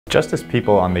Just as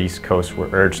people on the East Coast were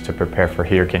urged to prepare for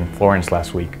Hurricane Florence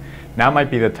last week, now might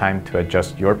be the time to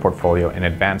adjust your portfolio in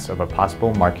advance of a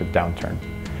possible market downturn.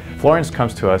 Florence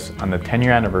comes to us on the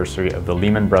 10-year anniversary of the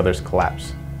Lehman Brothers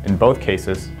collapse. In both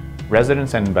cases,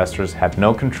 residents and investors had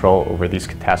no control over these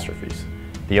catastrophes.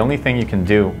 The only thing you can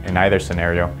do in either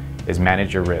scenario is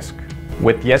manage your risk.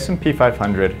 With the S&P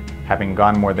 500 having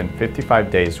gone more than 55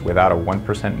 days without a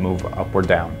 1% move up or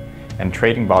down, and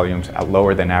trading volumes at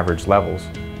lower than average levels,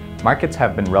 markets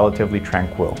have been relatively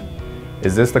tranquil.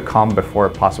 Is this the calm before a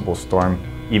possible storm,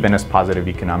 even as positive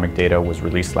economic data was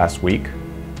released last week?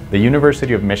 The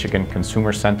University of Michigan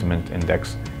Consumer Sentiment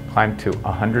Index climbed to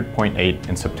 100.8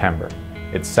 in September,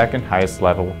 its second highest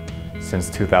level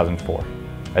since 2004.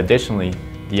 Additionally,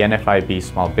 the NFIB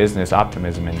Small Business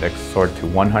Optimism Index soared to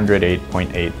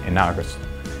 108.8 in August,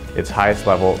 its highest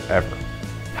level ever.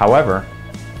 However,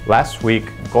 last week,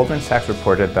 Goldman Sachs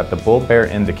reported that the bull-bear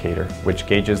indicator, which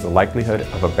gauges the likelihood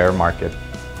of a bear market,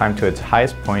 climbed to its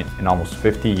highest point in almost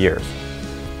 50 years.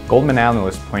 Goldman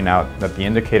analysts point out that the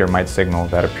indicator might signal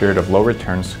that a period of low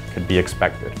returns could be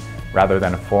expected, rather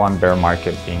than a full-on bear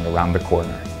market being around the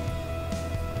corner.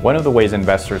 One of the ways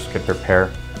investors could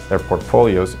prepare their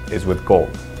portfolios is with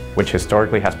gold, which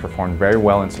historically has performed very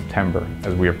well in September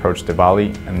as we approach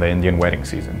Diwali and the Indian wedding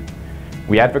season.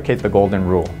 We advocate the golden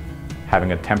rule,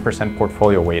 having a 10%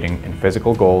 portfolio weighting in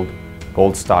physical gold,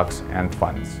 gold stocks, and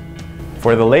funds.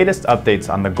 For the latest updates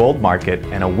on the gold market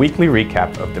and a weekly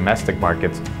recap of domestic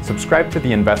markets, subscribe to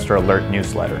the Investor Alert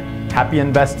newsletter. Happy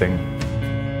investing!